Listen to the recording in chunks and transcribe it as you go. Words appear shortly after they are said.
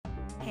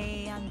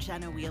I'm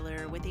Jenna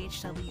Wheeler with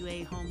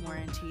HWA Home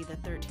Warranty, the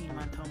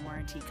 13-month home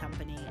warranty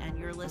company, and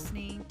you're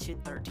listening to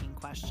 13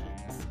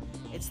 Questions.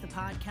 It's the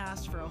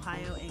podcast for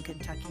Ohio and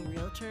Kentucky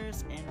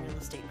realtors and real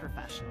estate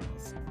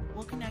professionals.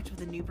 We'll connect with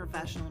a new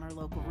professional in our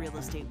local real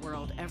estate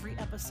world every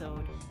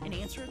episode and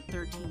answer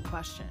 13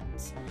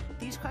 questions.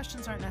 These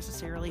questions aren't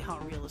necessarily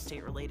all real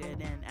estate related,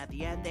 and at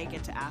the end they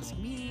get to ask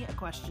me a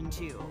question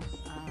too.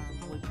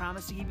 We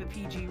promise to keep it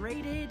PG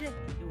rated. It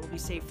will be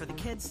safe for the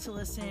kids to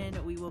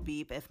listen. We will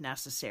beep if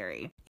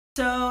necessary.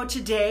 So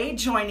today,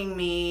 joining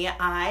me,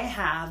 I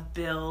have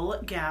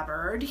Bill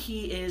Gabbard.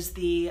 He is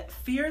the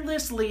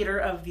fearless leader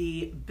of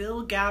the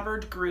Bill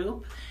Gabbard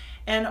Group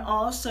and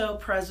also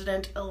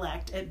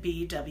president-elect at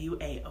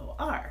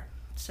BWAOR.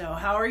 So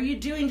how are you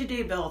doing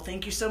today, Bill?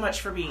 Thank you so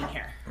much for being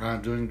here.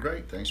 I'm doing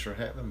great. Thanks for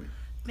having me.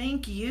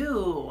 Thank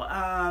you.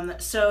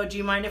 So do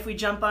you mind if we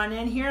jump on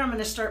in here? I'm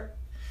going to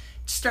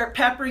start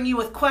peppering you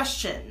with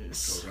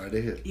questions. Go right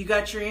ahead. You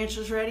got your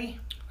answers ready?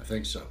 I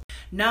think so.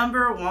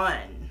 Number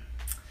one,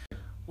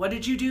 what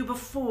did you do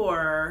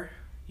before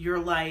your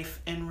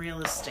life in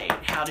real estate?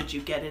 How did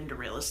you get into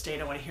real estate?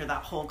 I want to hear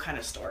that whole kind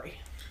of story.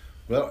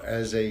 Well,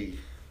 as a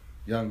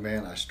young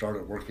man, I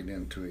started working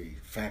into a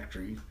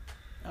factory.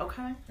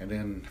 Okay. And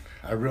then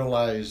I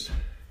realized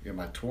in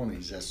my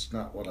 20s that's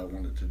not what I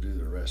wanted to do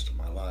the rest of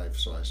my life.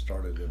 So I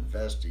started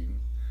investing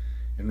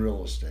in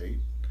real estate.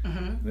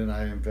 Mm-hmm. Then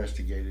I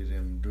investigated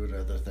in doing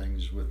other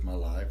things with my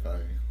life. I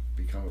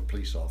became a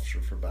police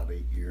officer for about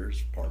 8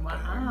 years,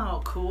 part-time.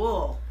 Wow,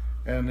 cool.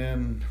 And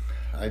then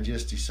I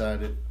just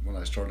decided when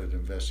I started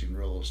investing in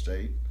real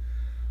estate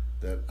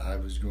that I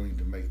was going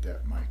to make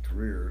that my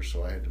career.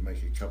 So I had to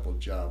make a couple of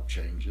job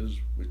changes,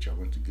 which I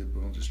went to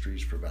Goodwill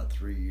Industries for about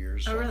 3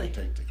 years. So really? I could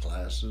take the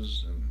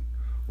classes and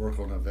work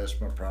on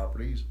investment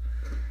properties.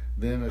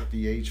 Then at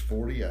the age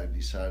 40, I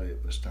decided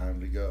it was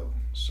time to go.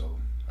 So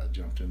I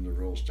jumped into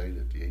real estate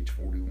at the age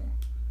 41.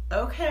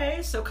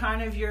 Okay, so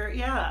kind of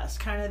it's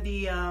kind of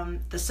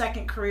the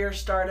second career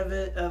start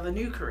of a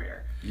new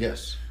career.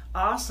 Yes.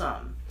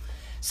 Awesome.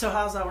 So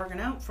how's that working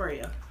out for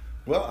you?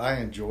 Well, I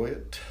enjoy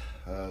it.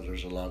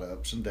 There's a lot of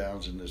ups and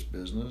downs in this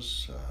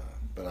business,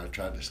 but I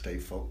try to stay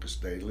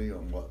focused daily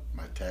on what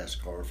my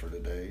tasks are for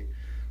today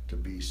to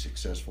be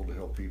successful, to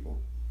help people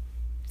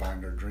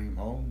find their dream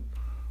home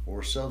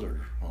or sell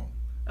their home.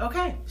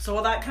 Okay,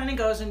 so that kind of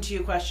goes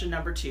into question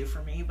number 2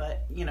 for me,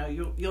 but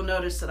you'll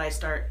notice that I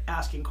start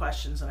asking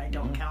questions and I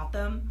don't count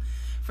them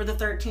for the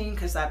 13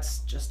 because that's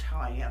just how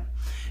I am.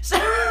 So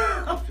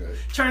okay.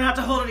 Try not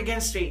to hold it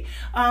against me.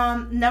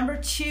 Number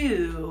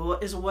 2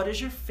 is, what is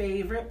your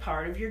favorite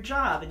part of your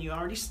job? And you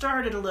already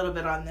started a little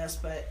bit on this,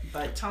 but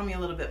tell me a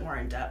little bit more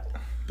in depth.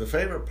 The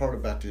favorite part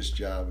about this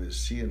job is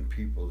seeing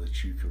people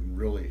that you can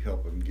really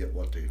help them get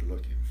what they're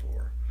looking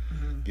for.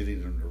 Mm-hmm.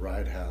 Getting them the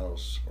right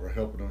house or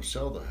helping them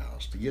sell the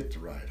house to get the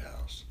right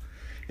house.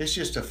 It's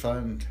just a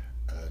fun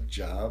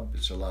job.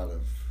 It's a lot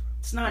of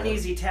It's not an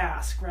easy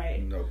task,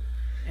 right? No.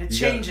 It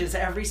changes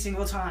every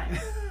single time.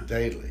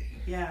 Daily.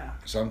 Yeah.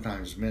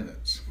 Sometimes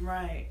minutes.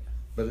 Right.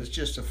 But it's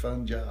just a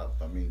fun job.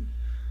 I mean,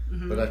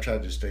 but I try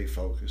to stay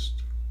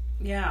focused.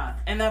 Yeah,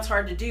 and that's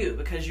hard to do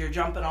because you're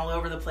jumping all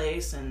over the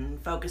place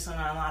and focusing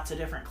on lots of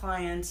different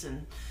clients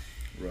and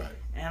right.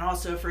 And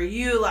also for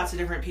you, lots of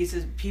different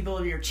people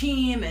in your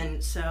team,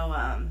 and so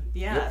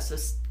so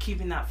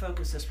keeping that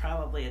focus is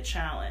probably a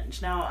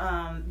challenge.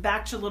 Now,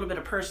 back to a little bit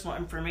of personal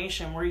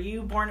information. Were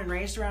you born and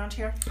raised around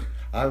here?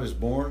 I was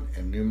born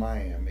in New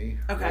Miami.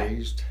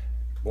 Okay.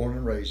 Born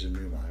and raised in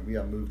New Miami.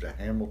 I moved to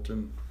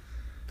Hamilton,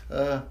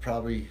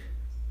 probably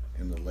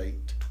in the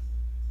late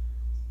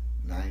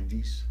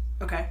 90s.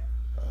 Okay.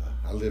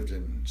 I lived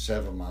in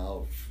 7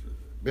 Mile.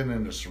 Been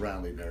in the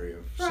surrounding area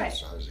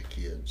since I was a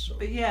kid. So.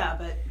 But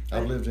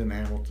I've lived in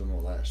Hamilton the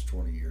last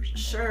 20 years.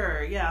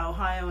 Sure, yeah,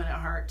 Ohio and at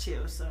heart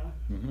too. So.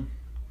 Mm-hmm.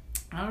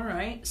 All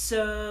right.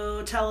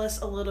 So tell us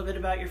a little bit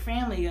about your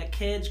family. You got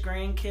kids,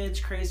 grandkids,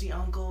 crazy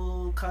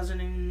uncle, cousin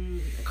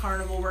in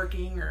carnival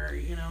working, or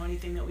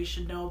anything that we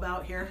should know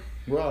about here?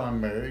 Well,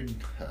 I'm married.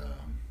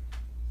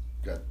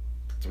 Got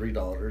 3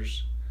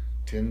 daughters,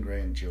 10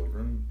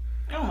 grandchildren.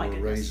 Oh my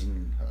goodness. We're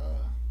raising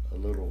a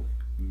little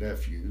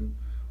nephew.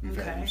 We've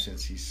Okay. had him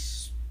since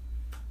he's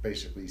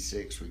basically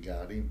 6. We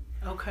got him.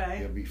 Okay.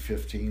 He'll be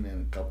 15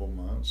 in a couple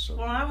months. So.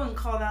 Well, I wouldn't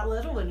call that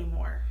little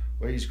anymore.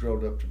 Well, he's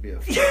grown up to be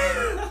a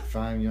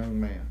fine young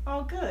man.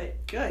 Oh,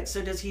 good.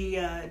 So does he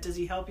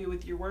help you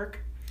with your work?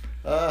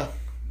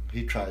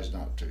 He tries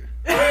not to.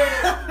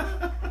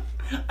 I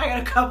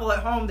got a couple at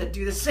home that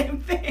do the same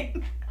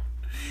thing.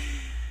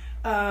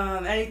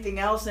 Anything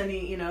else?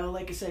 Any,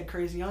 like I said,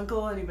 crazy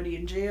uncle? Anybody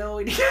in jail?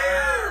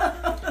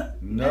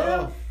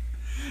 No.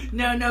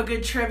 No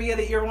good trivia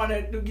that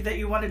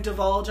you want to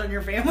divulge on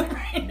your family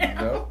right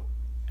now. Nope.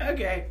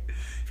 Okay.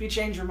 If you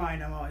change your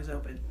mind, I'm always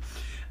open.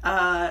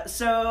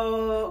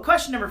 So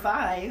question number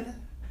 5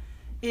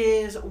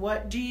 is,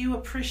 what do you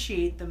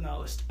appreciate the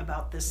most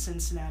about this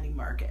Cincinnati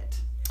market?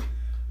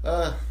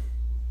 The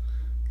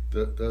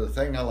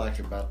thing I like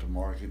about the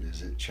market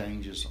is it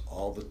changes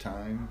all the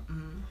time.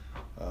 Mm-hmm.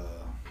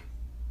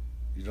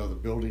 the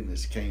building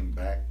has came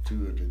back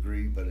to a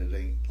degree, but it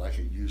ain't like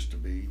it used to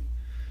be.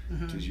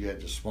 Because you had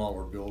the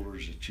smaller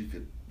builders that you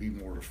could be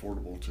more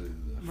affordable to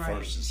the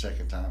first and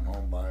second time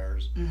home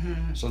buyers.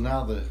 So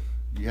now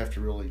you have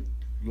to really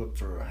look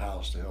for a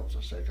house to help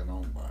the second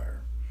home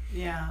buyer.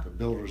 Yeah. The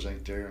builders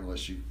ain't there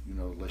unless you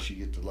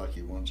get the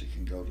lucky ones that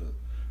can go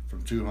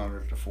from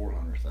 200 to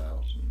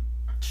 400,000.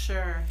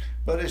 Sure.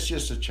 But it's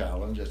just a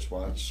challenge. That's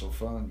why it's so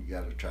fun. You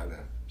got to try to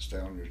stay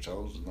on your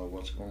toes and know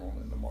what's going on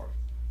in the market.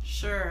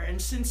 Sure.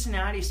 And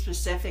Cincinnati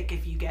specific,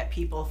 if you get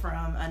people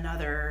from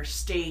another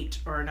state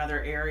or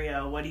another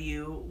area, what do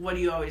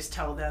you always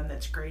tell them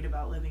that's great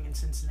about living in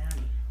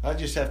Cincinnati? I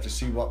just have to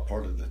see what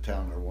part of the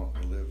town they're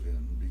wanting to live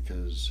in,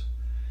 because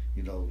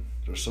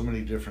there's so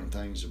many different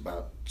things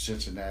about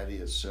Cincinnati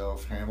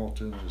itself.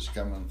 Hamilton is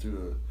coming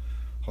through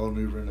a whole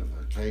new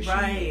renovation.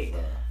 Right.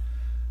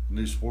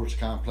 New sports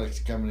complex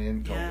coming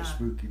in called the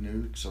Spooky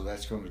Nuke, so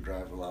that's going to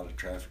drive a lot of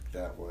traffic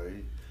that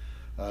way.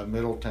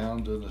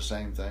 Middletown doing the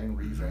same thing,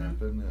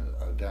 revamping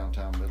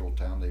downtown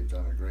Middletown. They've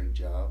done a great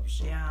job.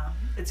 So. Yeah,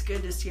 it's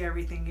good to see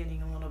everything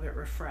getting a little bit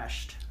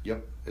refreshed.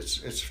 Yep,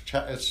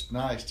 it's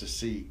nice to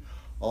see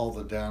all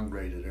the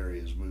downgraded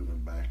areas moving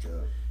back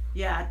up.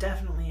 Yeah, it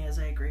definitely is.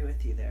 I agree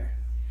with you there.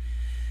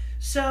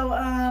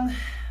 So,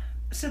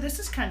 so this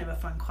is kind of a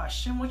fun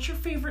question. What's your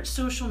favorite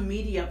social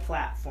media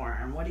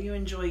platform? What do you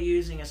enjoy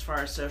using as far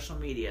as social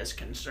media is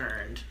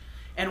concerned,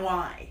 and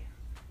why?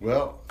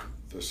 Well,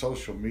 the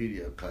social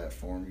media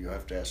platform, you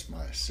have to ask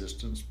my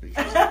assistants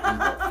because they do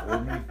that for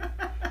me.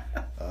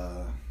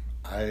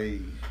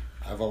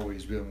 I've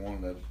always been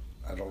one that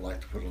I don't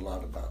like to put a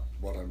lot about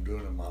what I'm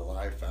doing in my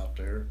life out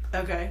there.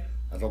 Okay.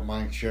 I don't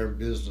mind sharing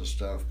business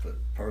stuff, but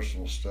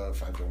personal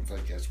stuff, I don't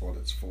think that's what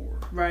it's for.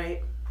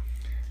 Right.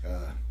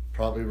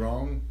 Probably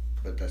wrong,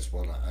 but that's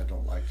what I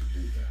don't like to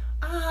do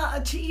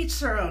that. To each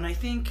their own. I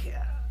think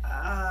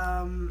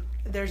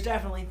there's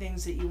definitely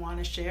things that you want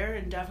to share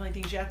and definitely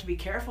things you have to be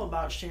careful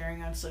about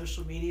sharing on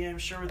social media. I'm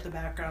sure with the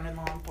background in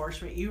law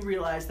enforcement, you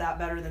realize that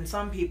better than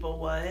some people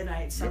would.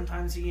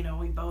 Sometimes,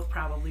 we both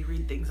probably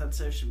read things on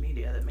social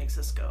media that makes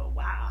us go,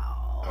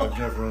 wow. I've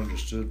never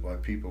understood why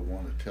people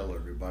want to tell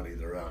everybody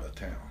they're out of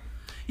town.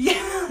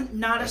 Yeah,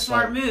 not a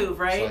smart move,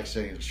 right? It's like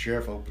saying,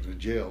 Sheriff, open the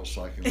jail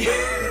so I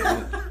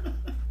can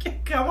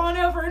come on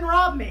over and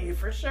rob me,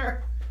 for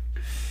sure.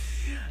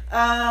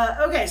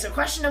 Okay, so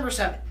question number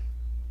 7.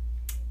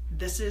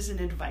 This is an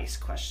advice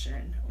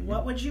question. Mm-hmm.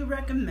 What would you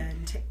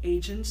recommend to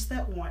agents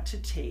that want to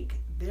take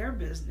their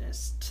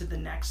business to the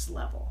next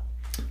level?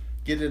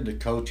 Get into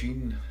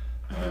coaching.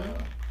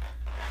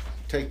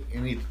 Take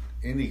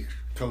any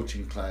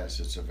coaching class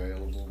that's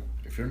available.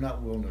 If you're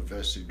not willing to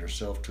invest in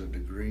yourself to a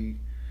degree,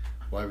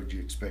 why would you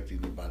expect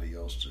anybody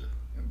else to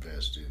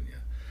invest in you?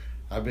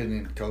 I've been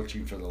in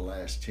coaching for the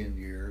last 10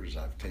 years.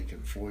 I've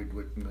taken Floyd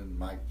Wickman,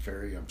 Mike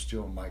Ferry. I'm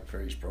still in Mike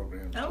Ferry's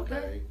programs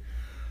today.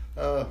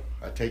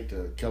 I take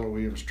the Keller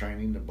Williams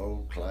training, the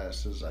BWAOR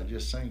classes. I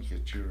just think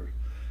that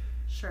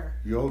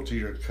you owe to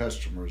your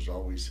customers to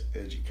always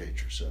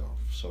educate yourself.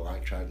 So I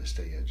try to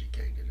stay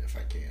educated if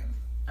I can.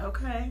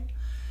 Okay.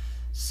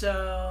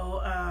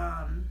 So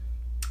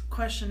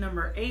question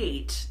number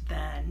 8,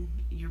 then.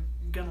 You're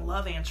going to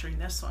love answering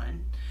this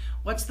one.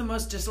 What's the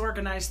most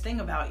disorganized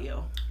thing about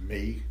you?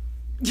 Me.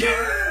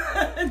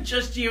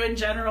 Just you in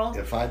general?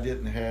 If I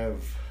didn't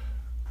have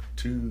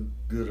 2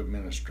 good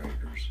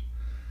administrators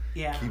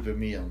keeping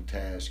me on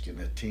task and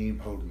a team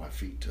holding my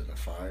feet to the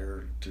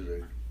fire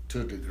to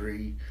a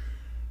degree,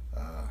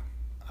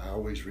 I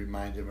always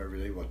remind them every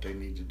day what they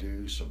need to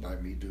do. So by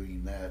me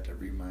doing that, it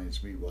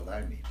reminds me what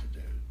I need to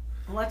do.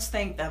 Let's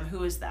thank them.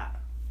 Who is that?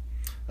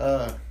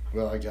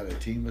 Well, I got a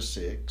team of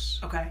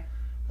 6. Okay.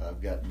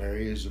 I've got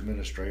Mary as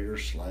administrator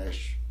 /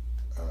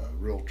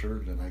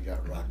 realtor. Then I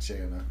got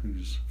Roxana,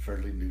 who's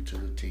fairly new to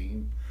the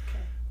team. Okay.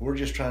 We're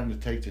just trying to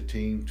take the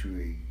team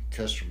to a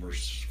customer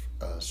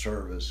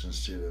service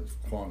instead of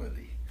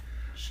quantity.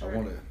 Sure. I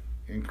want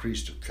to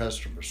increase the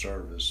customer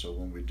service so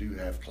when we do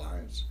have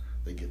clients,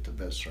 they get the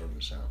best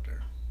service out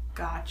there.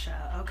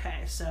 Gotcha.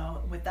 Okay.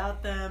 So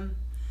without them,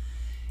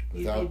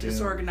 you'd be a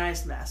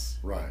disorganized mess.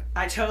 Right.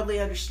 I totally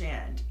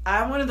understand.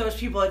 I'm one of those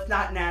people, it's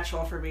not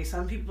natural for me.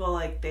 Some people,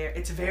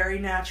 it's very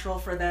natural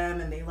for them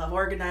and they love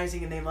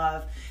organizing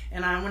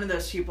and I'm one of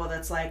those people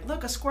that's like,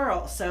 look, a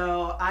squirrel.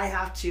 So I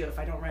have to, if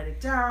I don't write it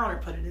down or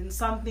put it in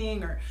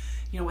something or,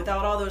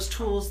 without all those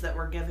tools that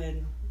were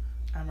given,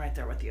 I'm right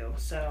there with you.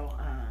 So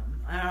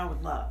I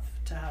would love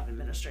to have an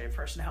administrative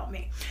person to help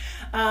me.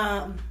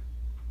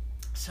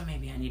 So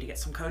maybe I need to get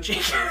some coaching.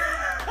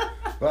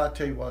 Well, I'll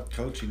tell you what,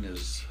 coaching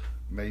has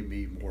made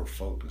me more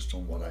focused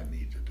on what I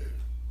need to do.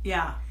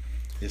 Yeah.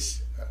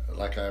 It's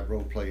like I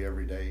role play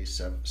every day,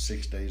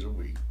 6 days a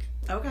week.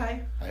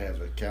 Okay. I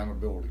have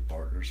accountability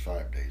partners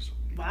 5 days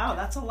a week. Wow,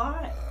 that's a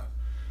lot.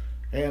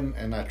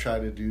 And I try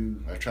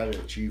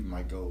to achieve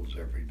my goals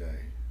every day.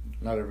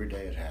 Not every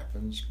day it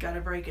happens. Got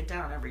to break it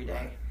down every day.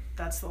 Right.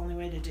 That's the only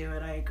way to do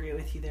it. I agree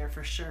with you there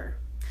for sure.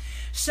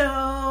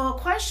 So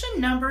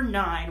question number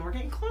 9. We're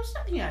getting close to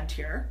the end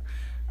here.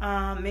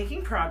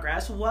 Making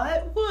progress.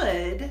 What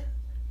would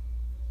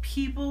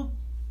people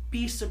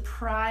be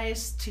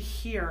surprised to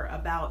hear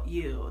about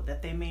you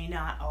that they may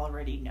not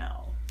already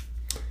know?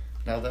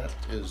 Now that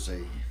is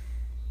a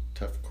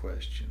tough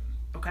question.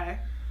 Okay.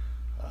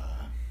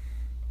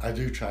 I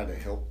do try to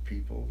help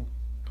people.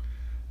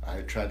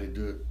 I try to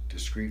do it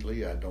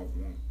discreetly. I don't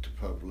want the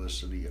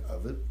publicity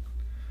of it.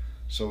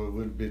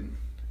 So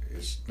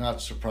it's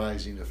not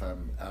surprising if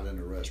I'm out in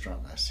a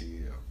restaurant and I see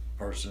a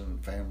person,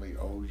 family,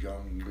 old,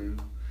 young, new,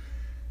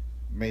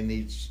 may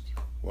need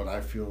what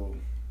I feel.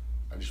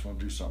 I just want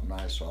to do something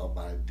nice, so I'll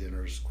buy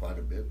dinners quite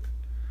a bit.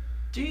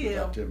 Do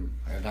you?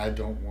 And I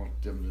don't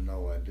want them to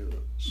know I do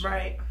it. So.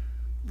 Right.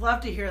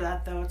 Love to hear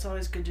that, though. It's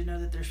always good to know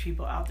that there's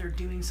people out there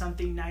doing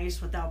something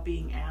nice without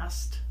being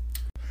asked.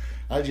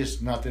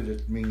 Not that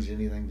it means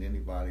anything to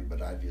anybody,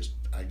 but I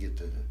get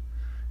the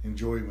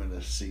enjoyment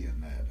of seeing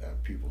that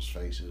at people's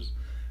faces.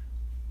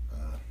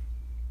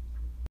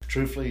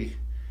 Truthfully,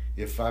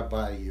 if I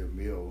buy you a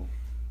meal,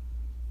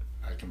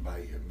 I can buy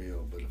you a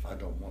meal, but if I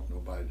don't want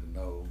nobody to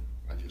know,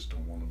 I just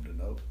don't want them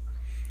to know.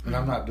 And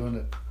I'm not doing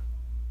it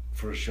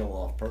for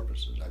show-off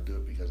purposes. I do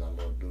it because I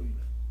love doing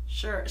it.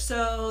 Sure.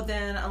 So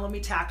then let me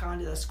tack on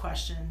to this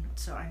question.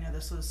 So I know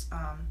this was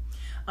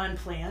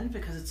unplanned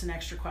because it's an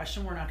extra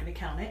question. We're not going to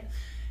count it.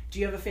 Do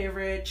you have a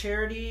favorite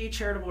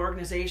charitable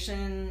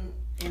organization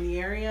in the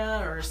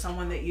area, or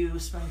someone that you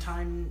spend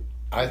time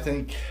I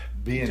think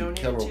being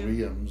Keller to?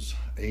 Williams'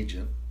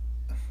 agent,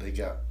 they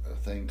got a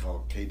thing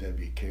called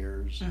KW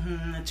Cares.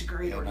 Mm-hmm. That's a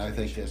great organization.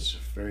 And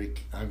I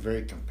think I'm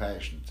very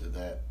compassionate to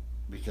that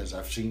because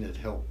I've seen it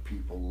help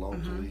people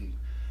locally. Mm-hmm.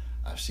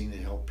 I've seen it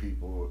help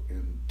people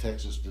in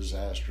Texas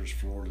disasters,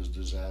 Florida's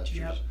disasters.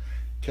 Yep.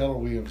 Keller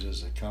Williams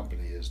as a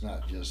company is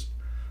not just,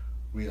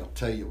 we'll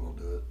tell you we'll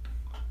do it,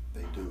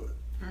 they do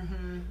it. Mm-hmm.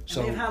 And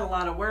so they've had a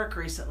lot of work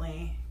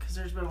recently because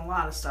there's been a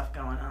lot of stuff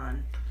going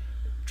on.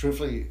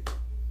 Truthfully,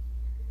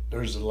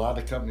 there's a lot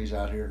of companies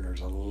out here and there's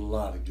a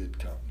lot of good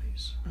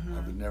companies. Mm-hmm. I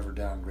would never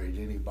downgrade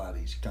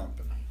anybody's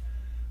company.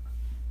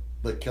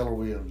 But Keller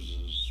Williams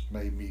has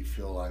made me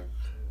feel like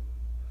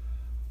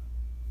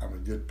I'm a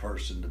good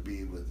person to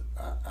be with.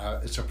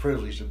 It's a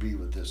privilege to be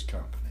with this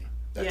company.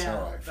 That's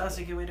how I feel. That's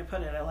a good way to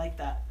put it. I like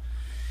that.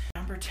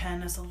 Number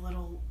 10 is a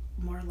little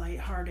more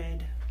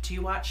lighthearted. Do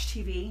you watch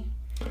TV?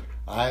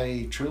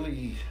 I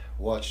truly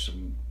watch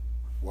some,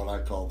 what I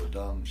call the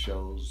dumb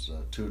shows,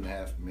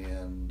 2.5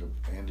 Men,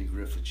 the Andy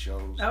Griffith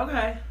shows.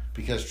 Okay.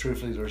 Because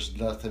truthfully, there's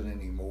nothing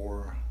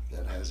anymore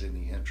that has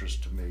any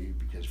interest to me,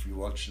 because if you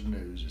watch the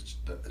news,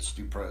 it's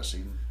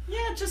depressing.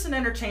 Yeah, it's just an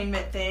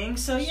entertainment thing.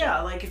 So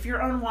yeah, like if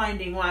you're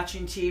unwinding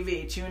watching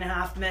TV,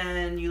 2.5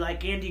 Men, you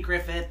like Andy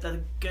Griffith,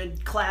 the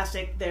good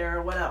classic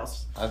there, what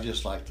else? I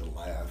just like to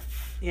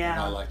laugh. Yeah.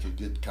 And I like a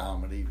good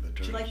comedy, but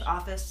Do you like The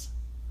Office?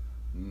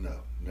 No,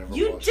 never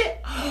you watched did?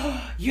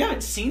 it. You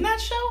haven't seen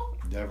that show?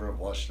 Never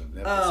watched it.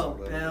 Never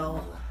Oh,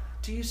 Bill.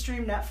 Do you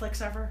stream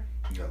Netflix ever?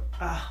 No.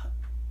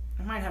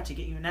 I might have to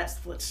get you a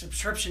Netflix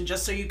subscription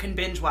just so you can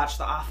binge watch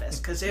The Office,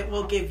 because it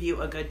will give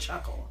you a good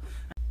chuckle.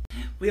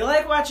 We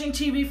like watching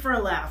TV for a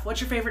laugh.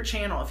 What's your favorite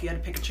channel if you had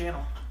to pick a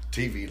channel?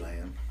 TV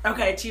Land.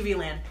 Okay, TV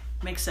Land.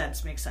 Makes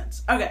sense.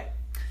 Okay.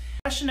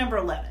 Question number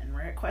 11.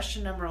 We're at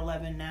question number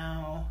 11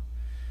 now.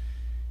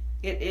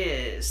 It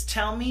is,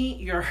 tell me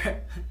your...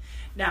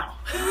 Now,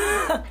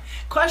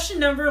 question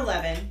number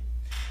 11.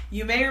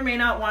 You may or may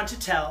not want to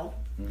tell,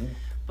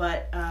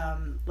 but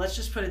let's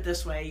just put it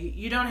this way.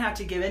 You don't have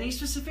to give any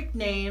specific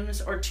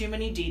names or too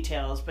many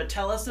details, but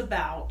tell us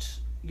about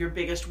your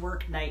biggest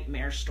work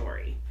nightmare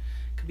story.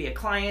 Could be a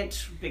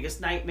client,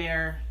 biggest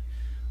nightmare.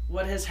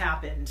 What has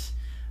happened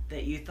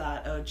that you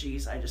thought, oh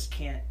geez, I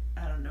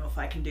don't know if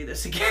I can do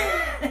this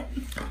again?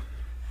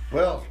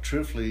 Well,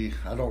 truthfully,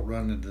 I don't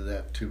run into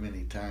that too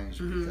many times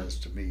because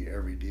to me,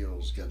 every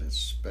deal's got its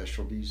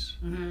specialties.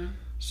 Mm-hmm.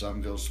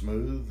 Some go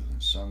smooth,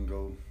 and some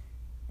go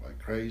like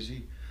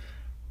crazy.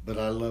 But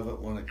I love it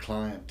when a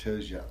client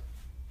tells you,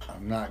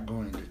 I'm not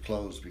going to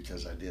close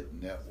because I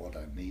didn't net what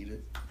I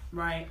needed.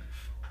 Right.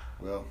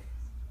 Well,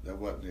 that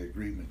wasn't the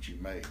agreement you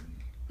made.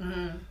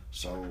 Mm-hmm.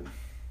 So,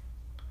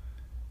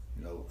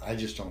 I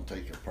just don't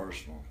take it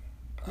personal.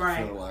 Right.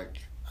 I feel like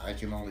I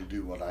can only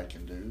do what I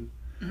can do.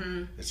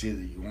 Mm-hmm. It's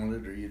either you want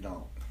it or you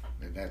don't.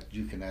 And that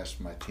you can ask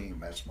my team.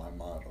 That's my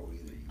motto.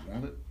 Either you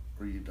want it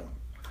or you don't.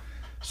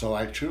 So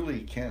I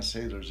truly can't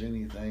say there's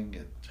anything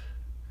that...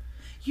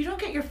 You don't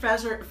get your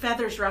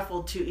feathers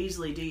ruffled too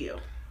easily, do you?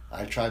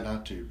 I try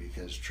not to,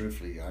 because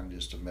truthfully, I'm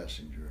just a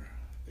messenger.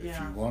 If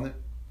you want it,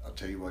 I'll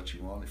tell you what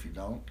you want. If you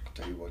don't, I'll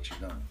tell you what you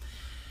don't.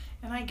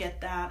 And I get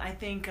that. I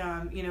think,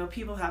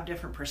 people have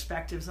different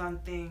perspectives on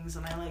things,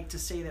 and I like to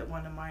say that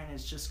one of mine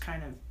is just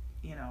kind of,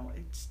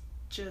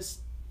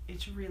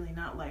 it's really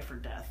not life or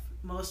death.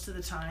 Most of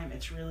the time,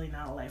 it's really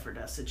not a life or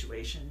death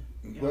situation.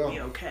 It'll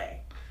be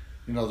okay.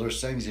 There's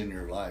things in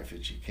your life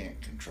that you can't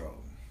control.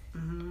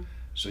 Mm-hmm.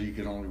 So you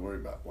can only worry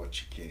about what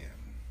you can.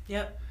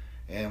 Yep.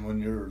 And when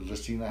you're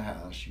listing a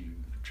house, you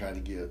try to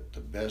get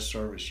the best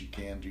service you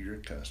can to your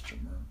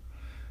customer.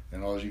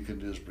 And all you can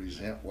do is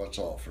present what's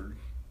offered.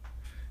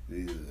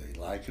 Either they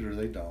like it or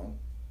they don't.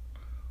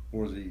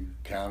 or the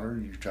counter,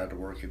 and you try to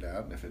work it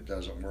out. And if it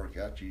doesn't work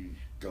out, you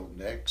go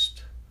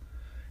next.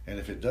 And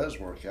if it does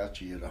work out,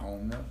 you hit a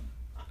home run.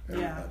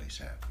 Everybody's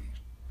happy.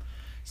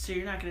 So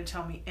you're not going to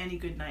tell me any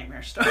good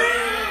nightmare story?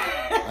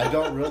 I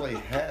don't really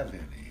have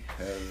any.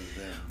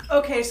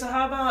 Okay, so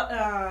how about...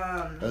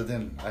 Other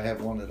than I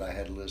have one that I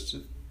had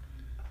listed.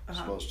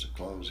 Supposed to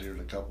close here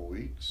in a couple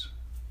weeks.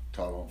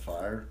 Caught on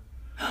fire.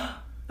 That's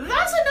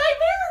a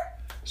nightmare?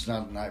 It's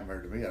not a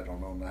nightmare to me. I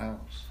don't own the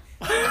house.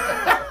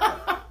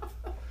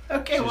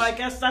 Okay, well, I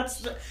guess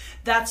that's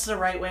the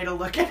right way to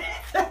look at it.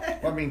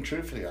 Well, I mean,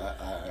 truthfully,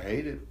 I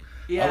hate it.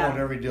 Yeah. I want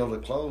every deal to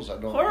close. I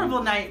don't.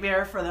 Horrible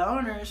nightmare for the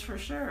owners, for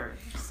sure.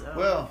 So.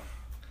 Well,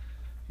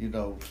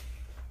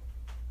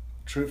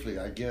 truthfully,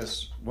 I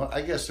guess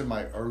in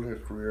my earlier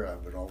career, I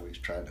would always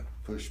try to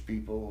push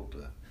people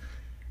to.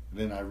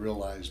 Then I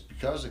realized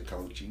because of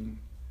coaching,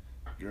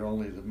 you're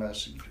only the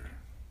messenger.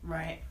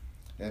 Right.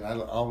 And I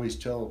always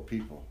tell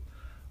people,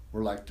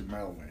 we're like the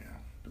mailman.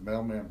 The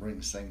mailman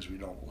brings things we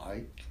don't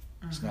like.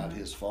 It's not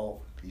his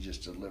fault. He's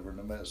just delivering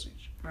a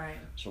message. Right.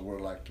 So we're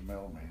like the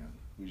mailman.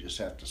 We just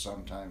have to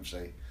sometimes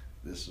say,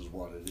 this is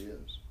what it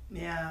is.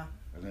 Yeah.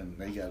 And then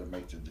they got to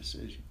make the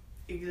decision.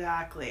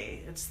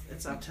 Exactly.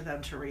 It's up to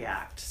them to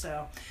react.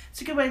 So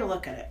it's a good way to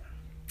look at it.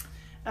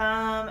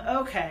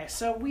 Okay,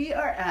 so we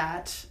are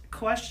at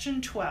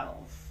question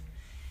 12.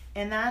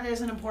 And that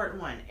is an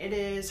important one. It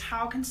is,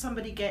 how can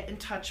somebody get in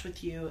touch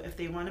with you if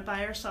they want to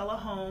buy or sell a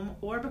home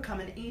or become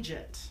an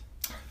agent?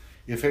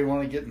 If they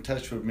want to get in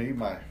touch with me,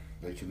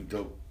 they can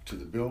go to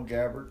the Bill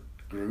Gabbard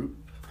group,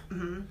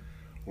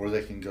 or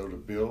they can go to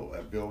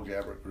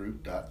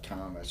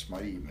bill@billgabbardgroup.com. That's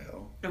my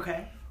email.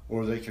 Okay.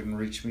 Or they can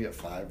reach me at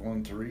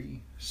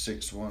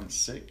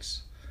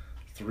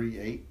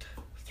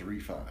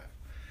 513-616-3835.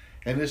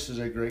 And this is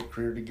a great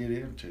career to get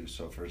into.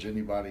 So if there's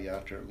anybody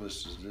out there that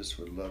listens to this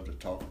would love to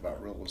talk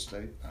about real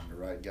estate, I'm the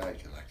right guy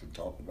because I can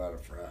talk about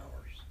it for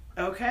hours.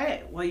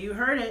 Okay. Well, you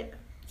heard it.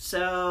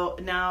 So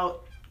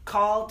now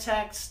call,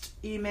 text,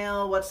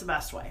 email. What's the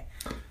best way?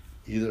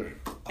 Either.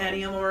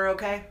 Any of them are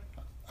okay?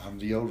 I'm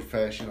the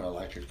old-fashioned. I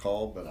like a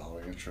call, but I'll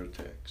answer a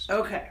text.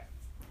 Okay.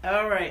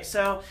 All right.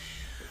 So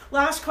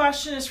last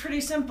question is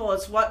pretty simple.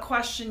 It's, what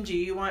question do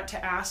you want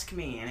to ask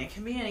me? And it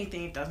can be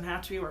anything. It doesn't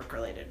have to be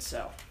work-related.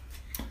 So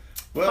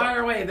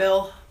fire away,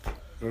 Bill.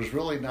 There's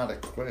really not a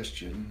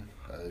question.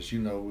 As you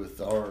know,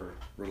 with our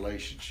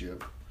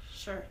relationship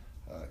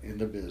in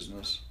the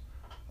business,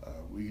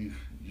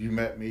 you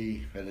met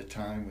me at a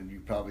time when you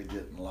probably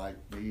didn't like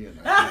me, and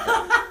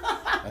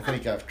I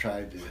think I've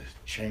tried to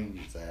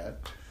change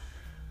that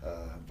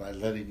by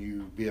letting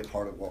you be a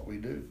part of what we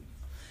do.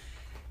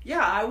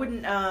 Yeah, I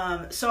wouldn't.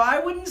 So I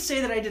wouldn't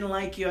say that I didn't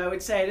like you. I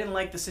would say I didn't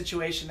like the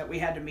situation that we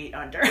had to meet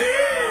under.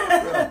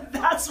 Well,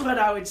 that's what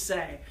I would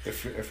say.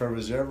 If there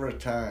was ever a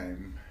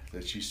time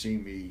that you see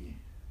me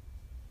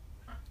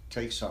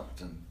take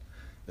something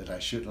that I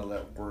shouldn't have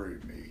let worry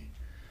me,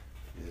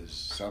 is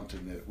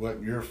something that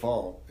wasn't your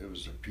fault. It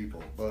was the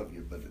people above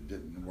you, but it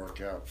didn't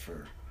work out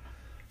for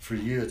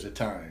you at the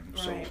time.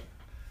 Right. So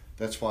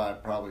that's why I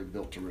probably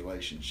built a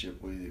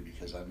relationship with you,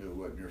 because I knew it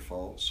wasn't your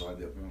fault. So I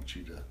didn't want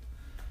you to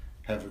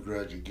have a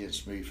grudge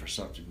against me for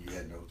something you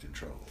had no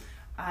control over.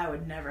 I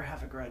would never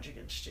have a grudge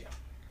against you.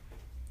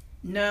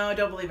 No, I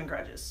don't believe in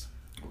grudges.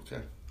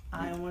 Okay.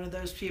 I'm one of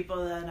those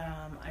people that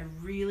I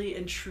really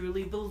and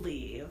truly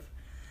believe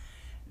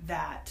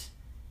that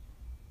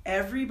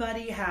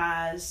everybody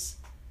has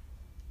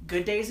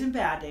good days and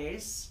bad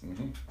days.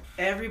 Mm-hmm.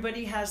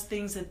 Everybody has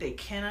things that they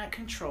cannot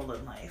control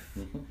in life.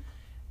 Mm-hmm.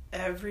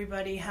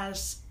 Everybody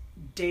has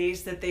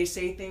days that they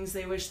say things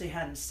they wish they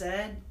hadn't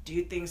said,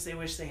 do things they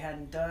wish they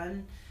hadn't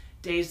done,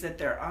 days that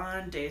they're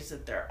on, days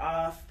that they're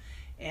off.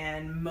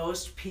 And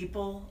most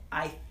people,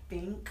 I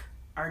think,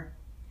 are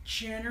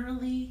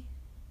generally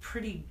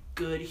pretty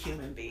good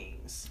human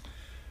beings.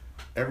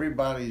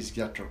 Everybody's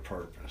got their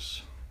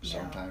purpose.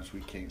 Sometimes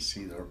we can't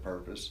see their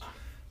purpose,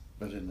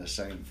 but in the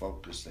same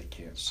focus, they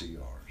can't see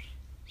ours.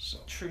 So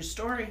true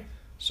story.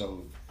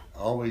 So I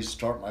always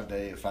start my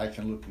day, if I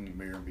can look in the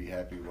mirror and be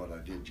happy with what I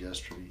did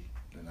yesterday,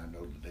 then I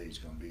know the day's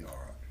going to be all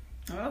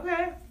right.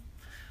 Okay.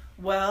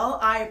 Well,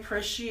 I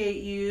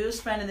appreciate you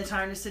spending the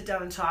time to sit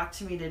down and talk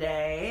to me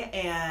today.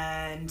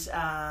 And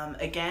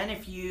again,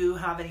 if you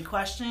have any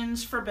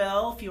questions for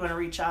Bill, if you want to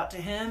reach out to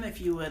him,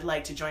 if you would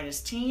like to join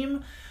his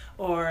team,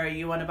 or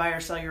you want to buy or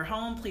sell your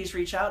home, please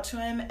reach out to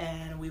him,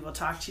 and we will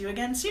talk to you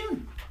again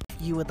soon. If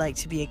you would like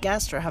to be a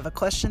guest or have a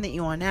question that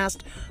you want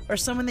asked or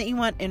someone that you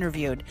want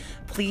interviewed,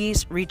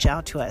 please reach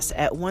out to us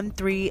at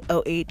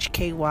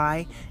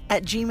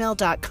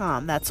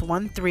 13ohky@gmail.com. That's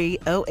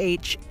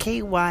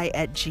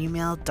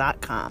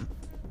 13ohky@gmail.com.